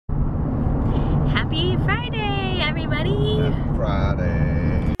Happy Friday, everybody! Happy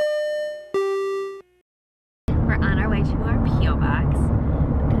Friday. We're on our way to our P.O. box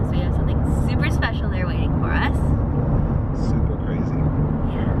because we have something super special there waiting for us. Super crazy.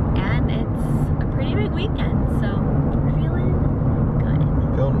 Yeah, and it's a pretty big weekend, so we're feeling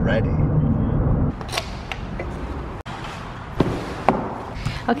good. Feeling ready.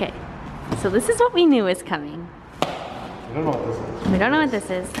 Okay, so this is what we knew was coming. We don't know what this is. We don't know what this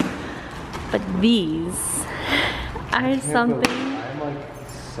is, but these are something. I'm like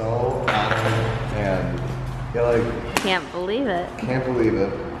so honored and yeah, like Can't believe it. can't believe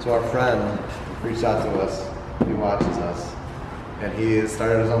it. So our friend reached out to us. He watches us, and he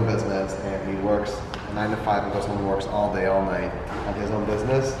started his own business, and he works 9 to 5 and goes home and works all day, all night on his own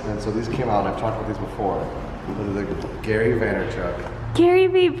business. And so these came out. I've talked about these before. These are the Gary Vaynerchuk.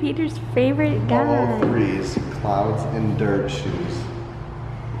 GaryVee, Peter's favorite guy. All threes, clouds and dirt shoes.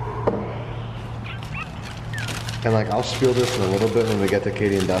 And like I'll spiel this in a little bit when we get to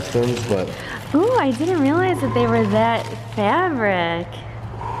Katie and Dustin's, but Ooh, I didn't realize that they were that fabric.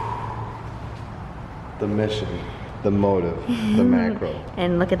 the mission, the motive, the macro,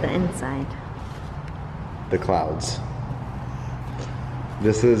 And look at the inside. the clouds.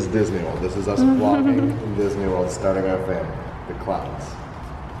 This is Disney World. This is us vlogging in Disney World, starting our family. The clouds.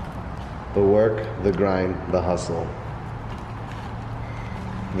 The work, the grind, the hustle.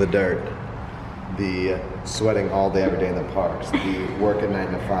 The dirt. The sweating all day, every day in the parks. The work at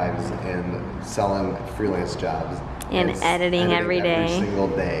 9 to 5s and selling freelance jobs. And editing every day. Every single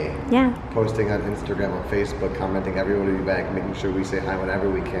day. Yeah. Posting on Instagram, on Facebook, commenting everybody back, making sure we say hi whenever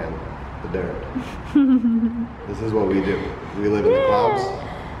we can. The dirt. This is what we do. We live in the clouds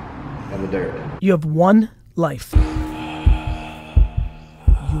and the dirt. You have one life.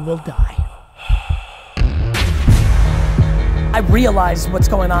 You will die. I realize what's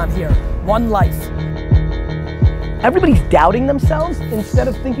going on here. One life. Everybody's doubting themselves instead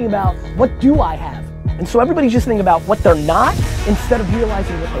of thinking about what do I have? And so everybody's just thinking about what they're not instead of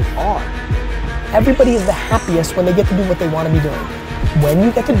realizing what they are. Everybody is the happiest when they get to do what they want to be doing. When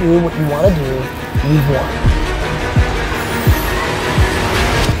you get to do what you want to do, you've won.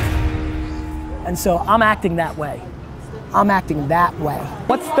 And so I'm acting that way. I'm acting that way.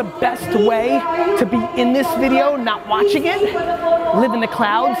 What's the best way to be in this video, not watching it? Live in the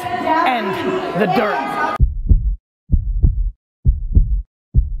clouds and the dirt.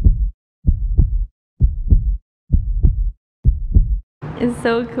 It's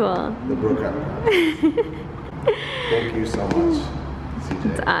so cool. The Brookhart. Thank you so much, CJ.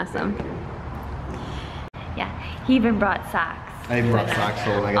 It's awesome. Yeah, he even brought socks. I even brought socks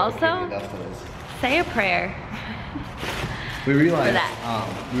so when I got to Katie and Dustin's. Say a prayer. We realized,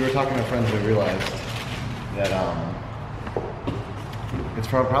 that. we were talking to friends and we realized that it's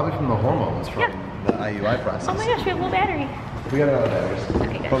probably from the hormones from the IUI process. Oh my gosh, we have a little battery. We got another batteries.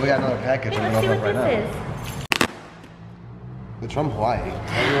 Okay, good. But we got another package. Hey, I'm let's see gonna what open it this right is. now. It's from Hawaii.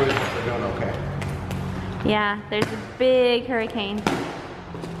 They're doing okay. Yeah, there's a big hurricane.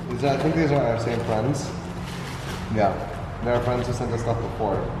 I think these are our same friends. Yeah, they're our friends who sent us stuff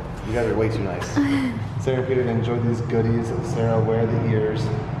before. You guys are way too nice. Sarah and Peter enjoy these goodies. Sarah, wear the ears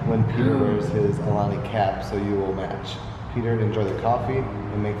when Peter wears his Alani cap so you will match. Peter, enjoy the coffee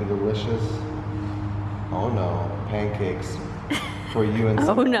and make the delicious, oh no, pancakes for you and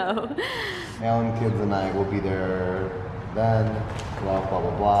Oh no. Alan, kids, and I will be there then. Blah, blah,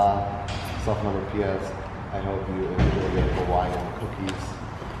 blah, blah. Self-number PS. I hope you enjoy your Hawaiian cookies.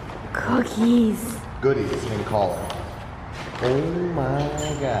 Cookies. Goodies in collar. Oh my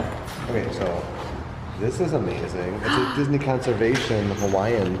god. Okay, so this is amazing. It's a Disney Conservation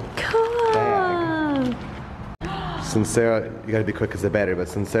Hawaiian bag. Since Sarah, you gotta be quick because the battery, but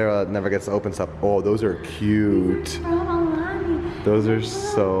since Sarah never gets to open stuff, oh, those are cute. Those are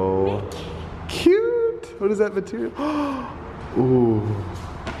so cute. What is that material? Ooh.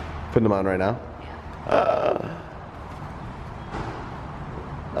 Putting them on right now.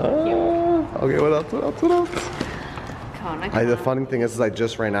 Okay, what else? What else? What else? The funny thing is I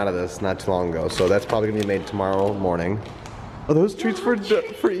just ran out of this not too long ago, so that's probably gonna be made tomorrow morning. Are those treats for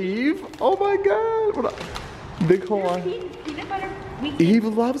Eve? Oh my god! What a big Hawaiian. Peanut butter. Eve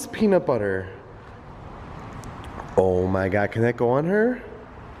loves peanut butter. Oh my god! Can that go on her?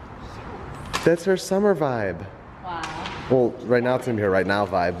 That's her summer vibe. Wow. Well, right now it's gonna be her right now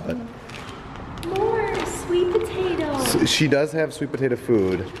vibe, but More sweet potatoes. so she does have sweet potato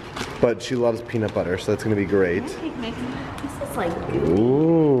food, but she loves peanut butter, so that's gonna be great. Pancake mix. This is like gooey.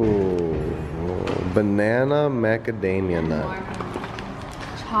 Ooh, banana macadamia nut.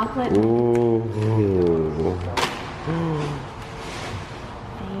 Chocolate. Ooh.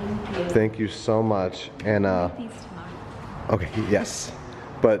 Thank you. Thank you so much. And okay, yes.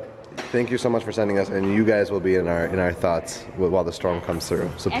 But thank you so much for sending us, and you guys will be in our thoughts while the storm comes through.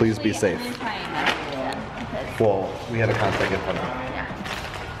 So please be safe. I'm gonna try and message them because Well, we had a contact info now. yeah.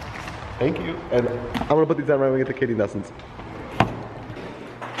 Thank you. And I'm gonna put these on right when we get to Katie and Dustin's.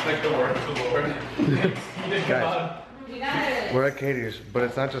 Like the word of the Lord. Guys, we're at Katie's, but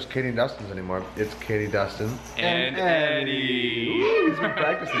it's not just Katie and Dustin's anymore. It's Katie, Dustin, And Eddie. Ooh, he's been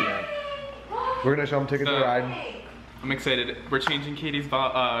practicing that. We're gonna show him Ticket to Ride. I'm excited. We're changing Katie's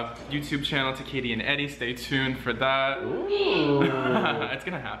YouTube channel to Katie and Eddie. Stay tuned for that. Ooh. It's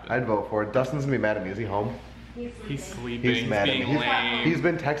gonna happen. I'd vote for it. Dustin's gonna be mad at me. Is he home? He's sleeping. He's mad at being me. lame. He's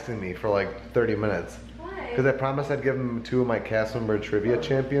been texting me for like 30 minutes. Because I promised I'd give him 2 of my cast member trivia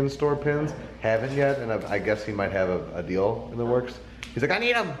champion store pins. Haven't yet, and I guess he might have a deal in the works. He's like, I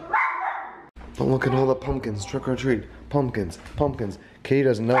need them! But look at all the pumpkins, trick or treat. Pumpkins, pumpkins. Katie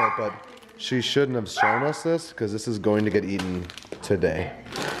doesn't know it, but she shouldn't have shown us this, because this is going to get eaten today.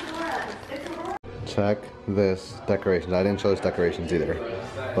 Check this decorations. I didn't show this decorations either,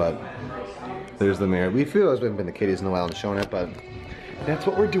 but there's the mirror. We feel as we've been to Katie's in a while and shown it, but that's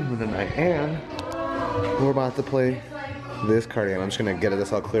what we're doing tonight. And we're about to play this card game. I'm just gonna get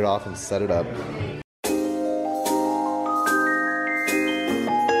this all cleared off and set it up.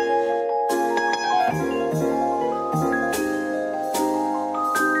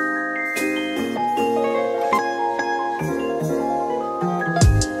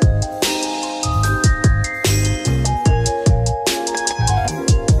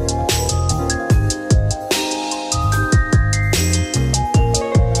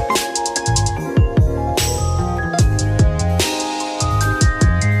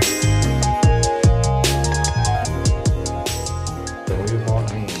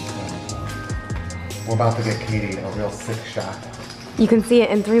 We're about to get Katie a real sick shot. You can see it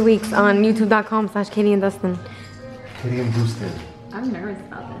in 3 weeks on youtube.com/Katie and Dustin. Katie and Dustin. I'm nervous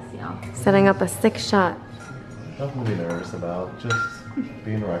about this, y'all. Setting up a 6 shot. Nothing to be nervous about. Just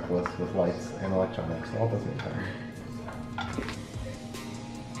being reckless with lights and electronics all at the same time.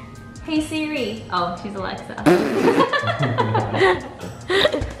 Hey Siri. Oh, she's Alexa.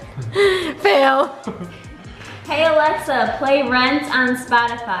 Fail. Hey Alexa, play Rent on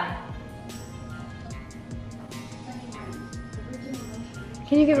Spotify.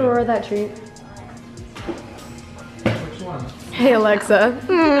 Can you give Aurora that treat? Which one? Hey Alexa.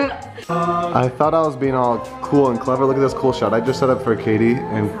 I thought I was being all cool and clever. Look at this cool shot I just set up for Katie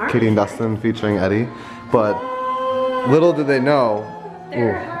and Dustin featuring Eddie. But little did they know,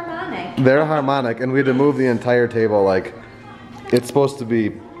 They're harmonic. they're harmonic, and we had to move the entire table. Like, it's supposed to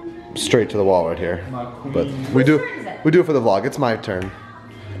be straight to the wall right here. But we do it for the vlog. It's my turn.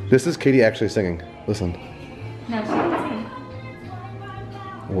 This is Katie actually singing. Listen. No, she doesn't.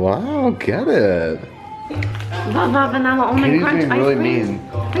 Wow, get it. Vanilla almond Katie's crunch being ice really cream. mean.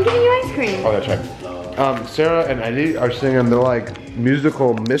 I'm giving you ice cream. Oh, that's right. Sarah and Eddie are singing. They're like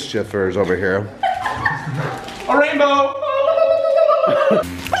musical mischievers over here. A rainbow!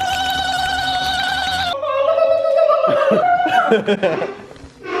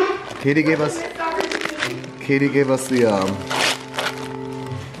 Katie gave us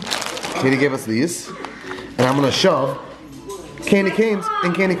these, and I'm gonna shove candy canes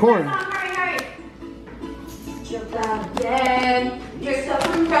and candy corn. Jump out of bed, dress up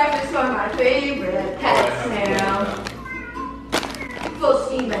from breakfast for my favorite pastime. Full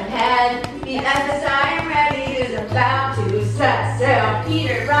steam ahead, the SSI am ready is about to set sail.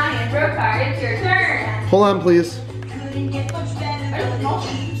 Peter, Ryan, Brookhart, it's your turn. Hold on, please. Couldn't get much better than most,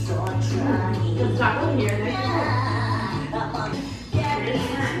 so I'm trying. Let's talk over here.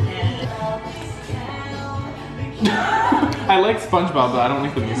 I like SpongeBob, but I don't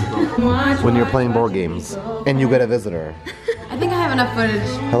like the musical. When you're playing board games and you get a visitor. I think I have enough footage.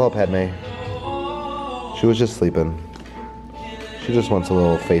 Hello, Padme. She was just sleeping. She just wants a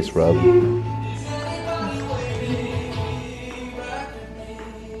little face rub.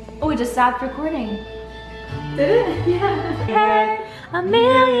 Oh, we just stopped recording. Did it? Yeah. Had a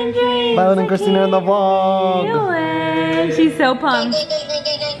million dreams. Violet and Christina in the vlog. She's so pumped.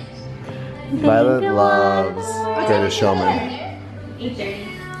 Violet loves Greatest Showman. 8:30.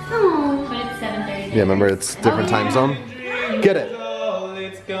 But it's 7:30. Yeah, remember it's different time zone. Get it. All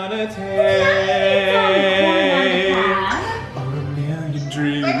it's gonna take a million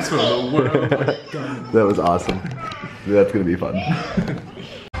dreams for the world. That was awesome. That's gonna be fun.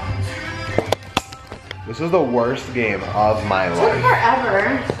 This is the worst game of my life.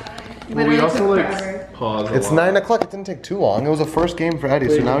 Forever. Well, we also took like forever. pause a It's lot. 9 o'clock. It didn't take too long. It was the first game for Eddie,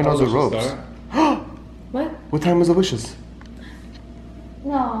 so now he knows the ropes. What? What time was the wishes?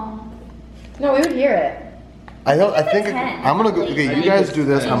 No. No, we would hear it. I think I'm gonna go. Okay, you guys do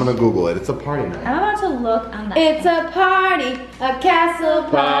this. I'm gonna Google it. It's a party night. I'm about to look on the. It's a party, a castle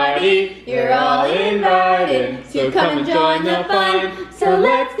party. You're all invited, so come and join the fun. So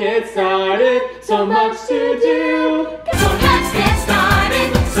let's get started. So much to do. So let's get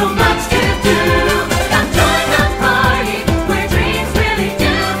started. So much to do. Come join the party where dreams really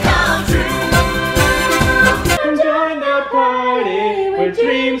do come true. Come join the party where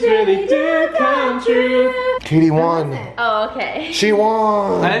dreams really do come true. Katie won. Oh, okay. She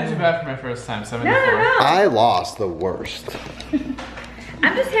won. I didn't do bad for my first time, 74. I lost the worst.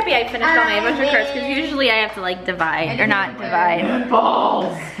 I'm just happy I finished all my adventure cards because usually I have to like divide or not divide.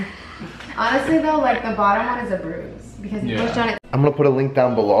 Balls. Honestly though, like the bottom one is a bruise because you pushed on it. I'm gonna put a link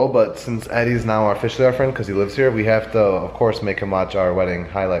down below, but since Eddie's now officially our friend because he lives here, we have to, of course, make him watch our wedding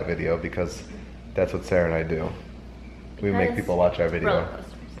highlight video because that's what Sarah and I do. We make people watch our video. Roller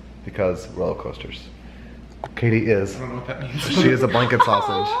coasters. Because roller coasters. Katie is. I don't know what that means. She is a blanket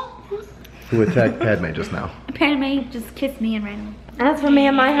sausage who attacked Padme just now. Padme just kissed me and ran away. And that's for me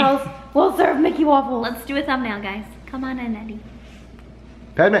in my house. We'll serve Mickey waffles. Let's do a thumbnail, guys. Come on in, Eddie.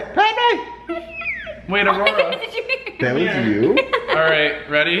 Padme! Padme! Wait, Aurora. That was you? Alright,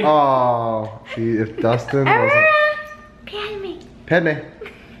 ready? Oh, see, if Dustin wasn't. Padme. Padme.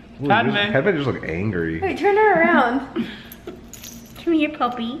 Ooh, Padme. Padme just looked angry. Wait, turn her around. Come here,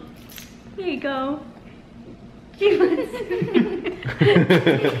 puppy. Here you go. She was.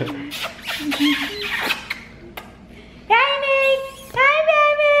 Hi,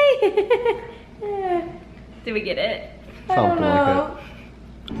 baby. Did we get it? Something like that.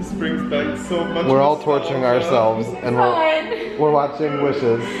 This brings back so much. We're all torturing ourselves and we're watching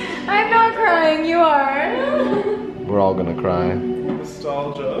Wishes. I'm not crying, you are. We're all gonna cry.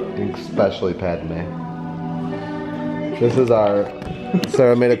 Nostalgia. Especially Padme. This is our.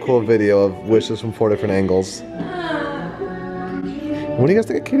 Sarah made a cool video of Wishes from 4 different angles. What do you guys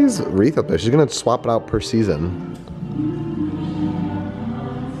think of Katie's wreath up there? She's gonna swap it out per season.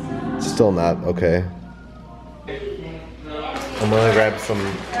 Still not okay. I'm gonna grab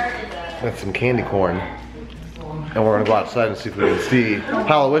some candy corn, and we're gonna go outside and see if we can see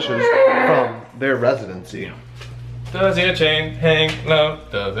Hollow Wishes from their residency. Does your chain hang low?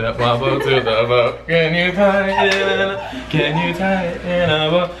 Does it wobble to the boat? Can you tie it in a Can you tie it in a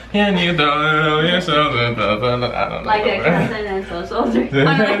boat? Can you throw it on your shoulder? I don't know. Like a continental soldier.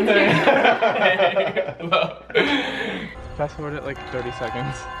 Fast forward it like 30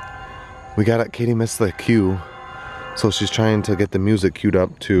 seconds. We got it. Katie missed the cue, so she's trying to get the music queued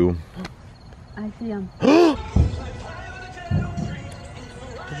up to. I see him.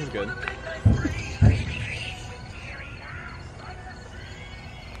 This is good.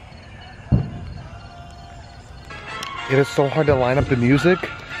 It is so hard to line up the music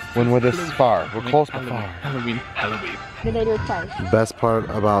when we're this far. We're close but far. Halloween. Did they do it twice? Best part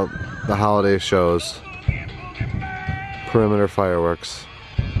about the holiday shows, perimeter fireworks.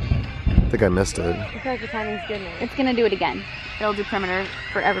 I think I missed it. I feel like the timing's good now. It's gonna do it again. It'll do perimeter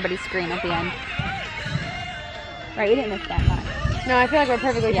for everybody's screen at the end. Right, we didn't miss that much. No, I feel like we're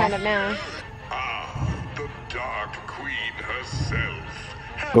perfectly timed up now. The Dark Queen herself.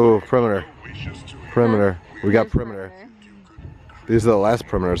 Oh, perimeter. Perimeter. We got perimeter. These are the last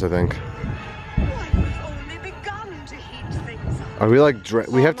perimeters, I think. Are we like,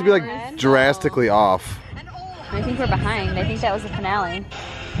 we have to be like drastically off. I think we're behind. I think that was the finale.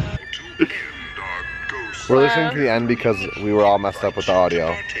 We're listening to the end because we were all messed up with the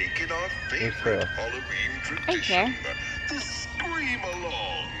audio. I care.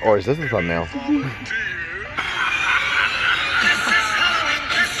 Or is this the thumbnail?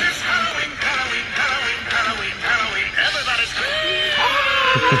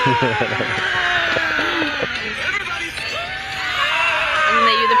 And then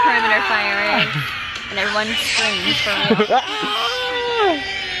they do the perimeter firing, and everyone screams for real.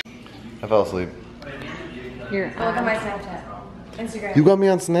 I fell asleep. You're Look at my Snapchat. Instagram. You got me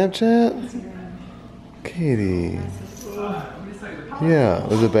on Snapchat? Katie. Yeah,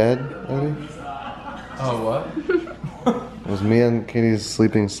 was it bad, Eddie? Oh, what? Was me and Katie's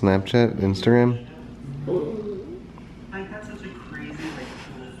sleeping Snapchat, Instagram?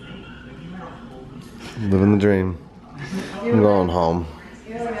 Living the dream. I'm going home.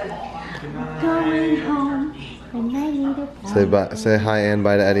 going home. Say hi and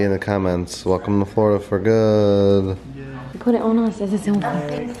bye to Eddie in the comments. Welcome to Florida for good. Put it on us as its own.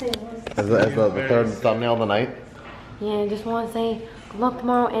 As the third thumbnail of the night? Yeah, I just want to say good luck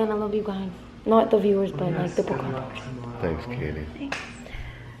tomorrow and I love you guys. Not the viewers, but like the book hunters. Thanks, Katie.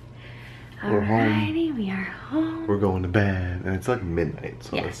 We're home. Alrighty, we are home. We're going to bed, and it's like midnight,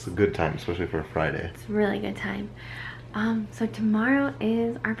 so Yes. it's a good time, especially for a Friday. It's a really good time. So tomorrow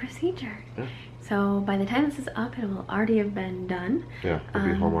is our procedure. Yeah. So by the time this is up, it will already have been done. Yeah, we'll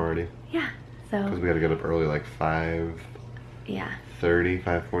be home already. Yeah. Because So we got to get up early, like 5:30, yeah,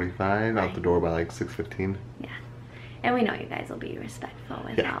 5:45, out Right. the door by like 6:15. yeah. And we know you guys will be respectful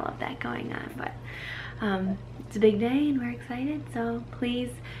with Yeah. all of that going on, but it's a big day and we're excited. So please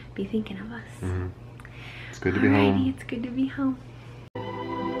be thinking of us. It's good to be Alrighty, home. it's good to be home.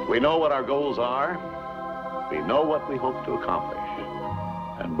 We know what our goals are. We know what we hope to accomplish.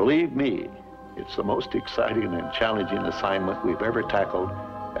 And believe me, it's the most exciting and challenging assignment we've ever tackled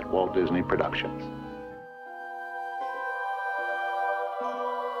at Walt Disney Productions.